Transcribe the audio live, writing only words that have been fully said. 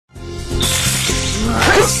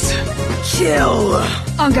Kill!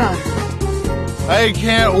 On guard. I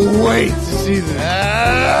can't wait to see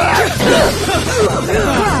that.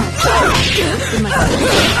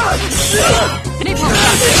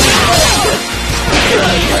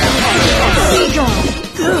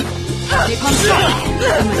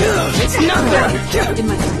 It's not good. In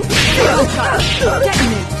my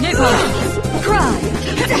Napalm. Cry.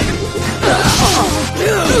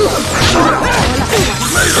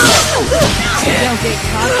 Don't get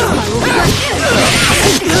caught in my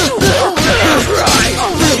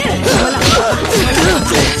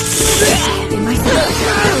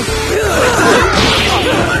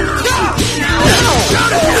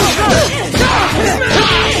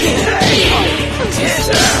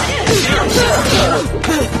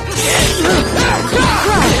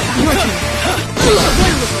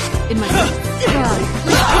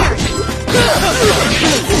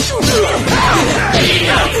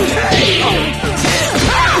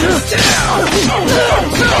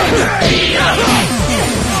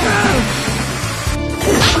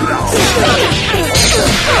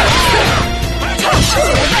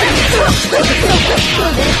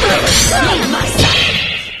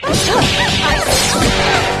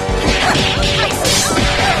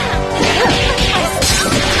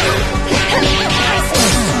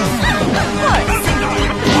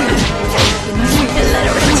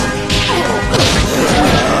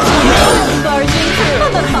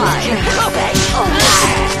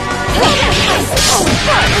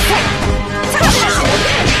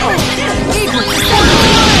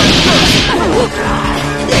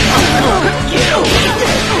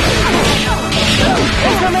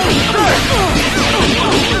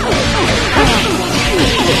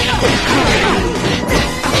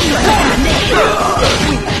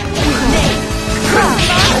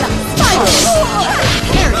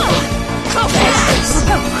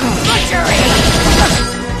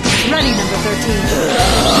Ready, number 13.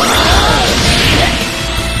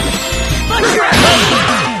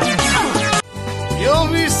 You'll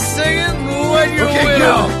be singing when you're Okay,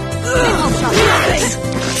 go!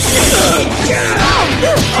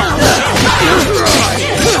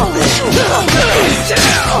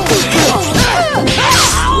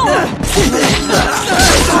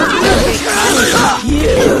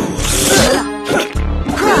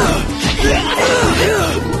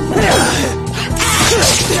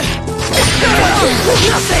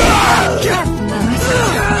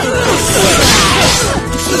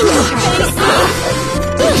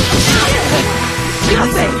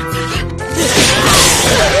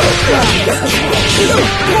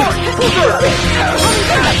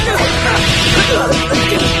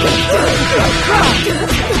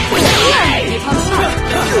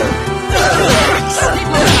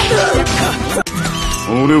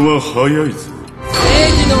俺は早いぞ。正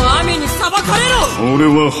義の網に裁かれろ。俺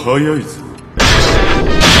は早いぞ。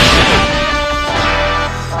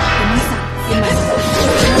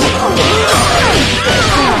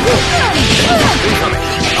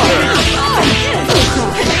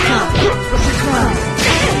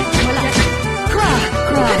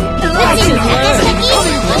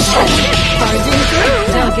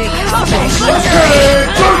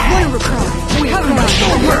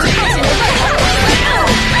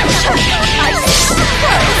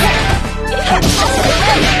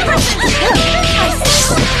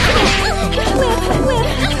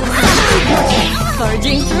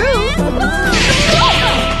Charging through.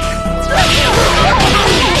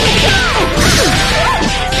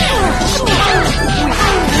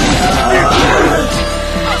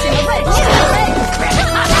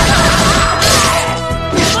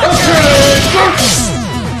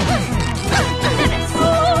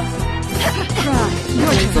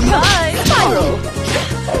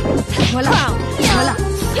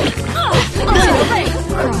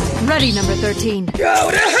 Ready, number 13.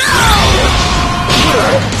 Go to hell!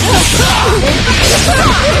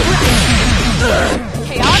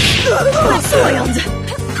 Chaos. Soiled.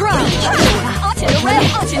 Crush.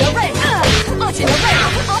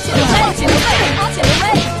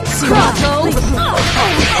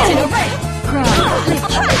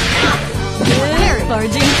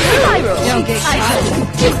 Barging through. Don't get caught.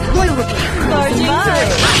 Barging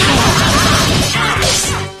through.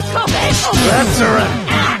 That's a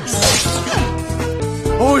wrap.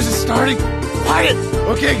 Oh, is it starting? Quiet!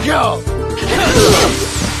 Okay, go!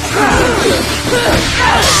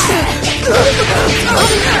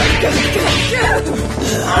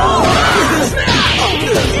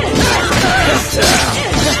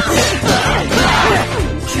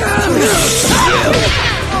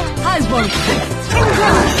 I won't.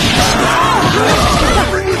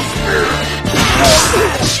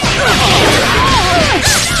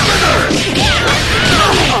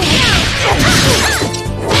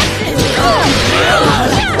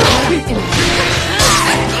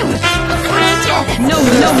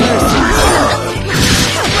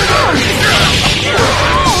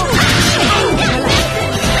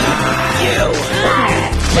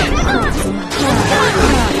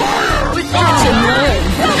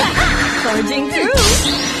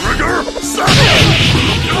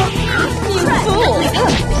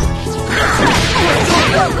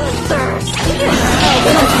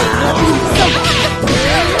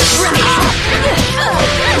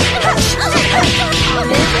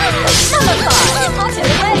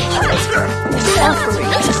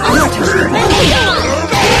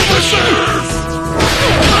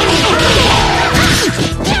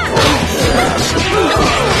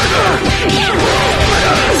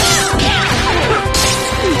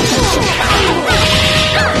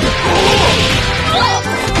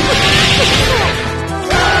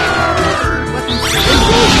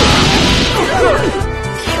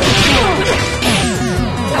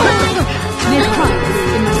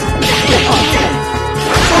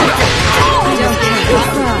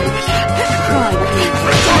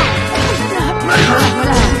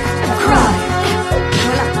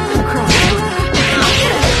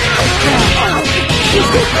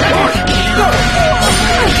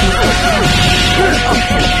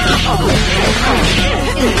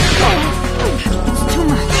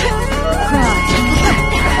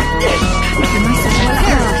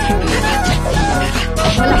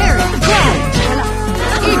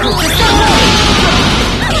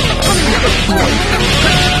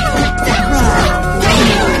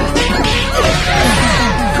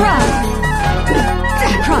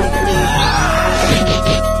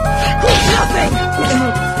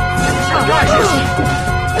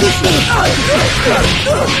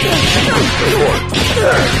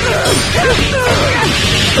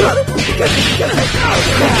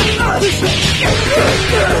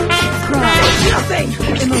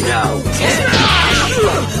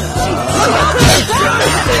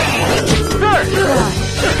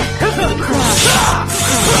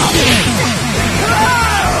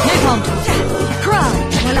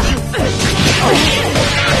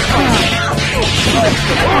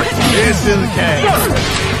 It's in the can.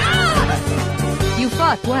 You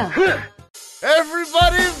fought well.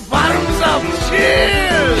 Everybody, bottoms up.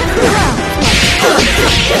 Cheers!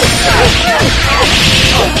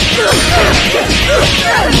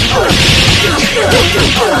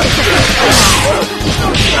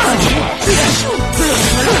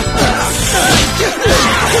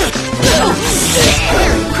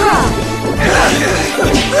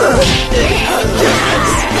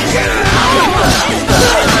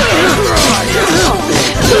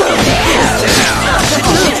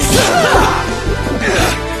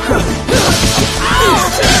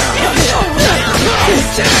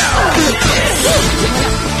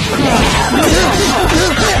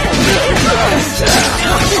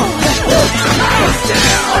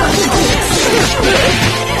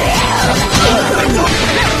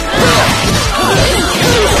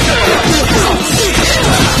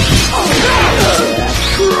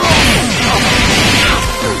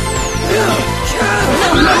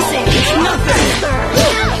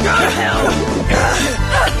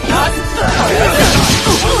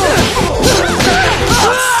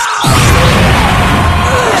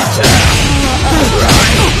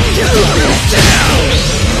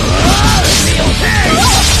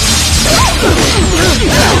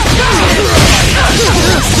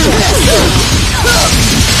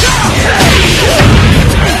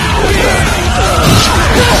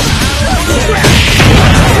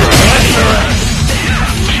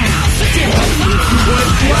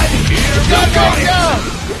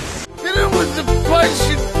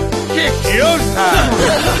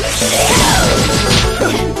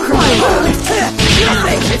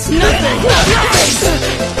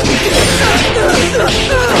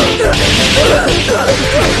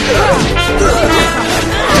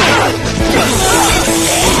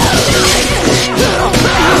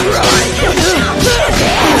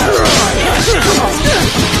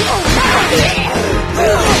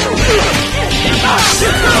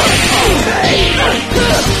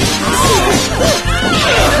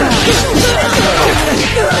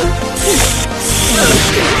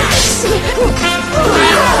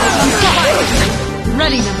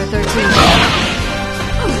 Ready, number 13.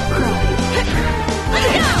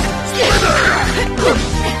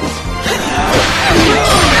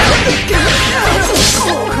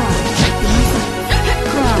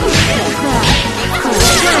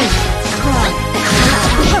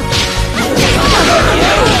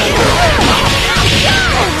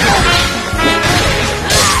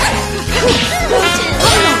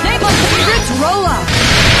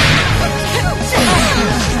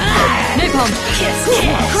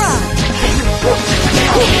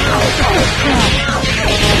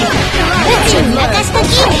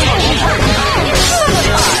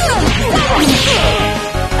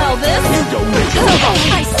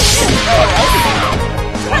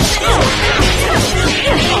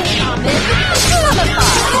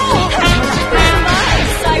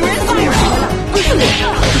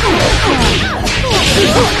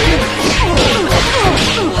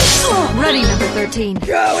 13.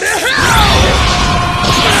 Go to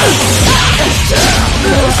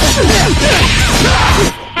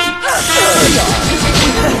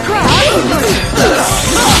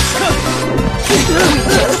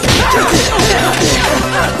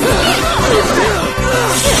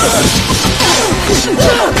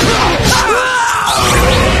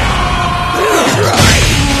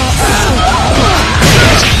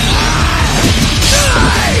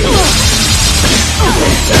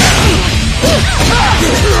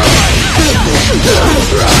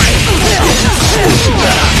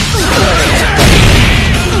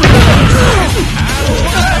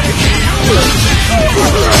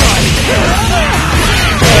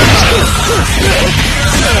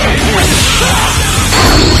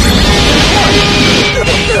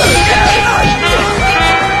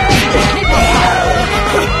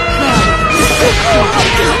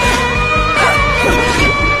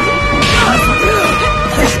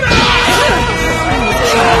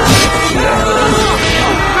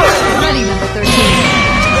Ready, number 13.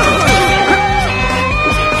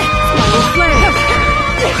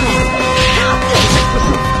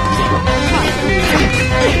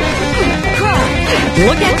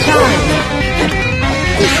 Look at time.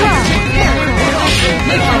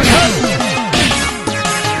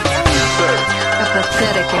 A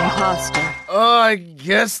pathetic imposter. I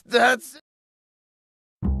guess that's it.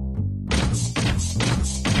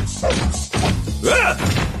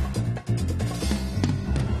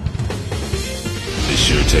 This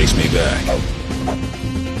sure takes me back.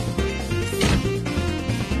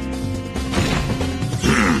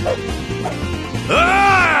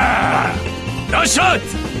 No shot!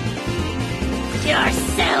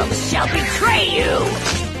 Yourselves shall betray you!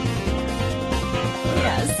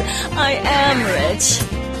 Yes, I am rich.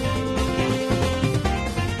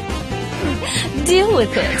 Deal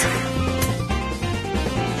with it.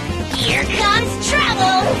 Here comes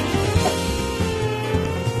trouble!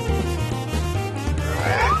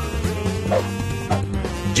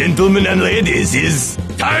 Gentlemen and ladies, it's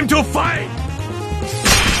time to fight!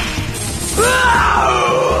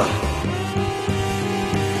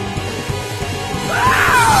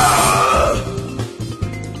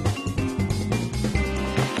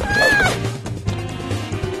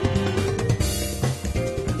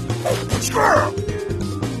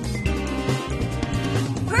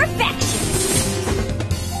 Perfection!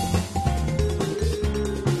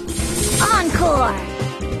 Encore!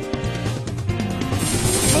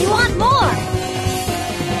 They want more!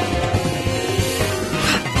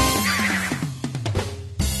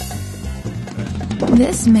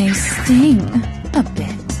 This may sting a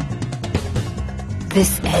bit.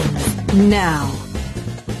 This ends now.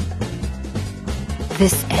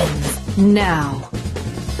 This ends now.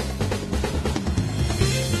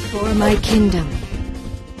 For my kingdom.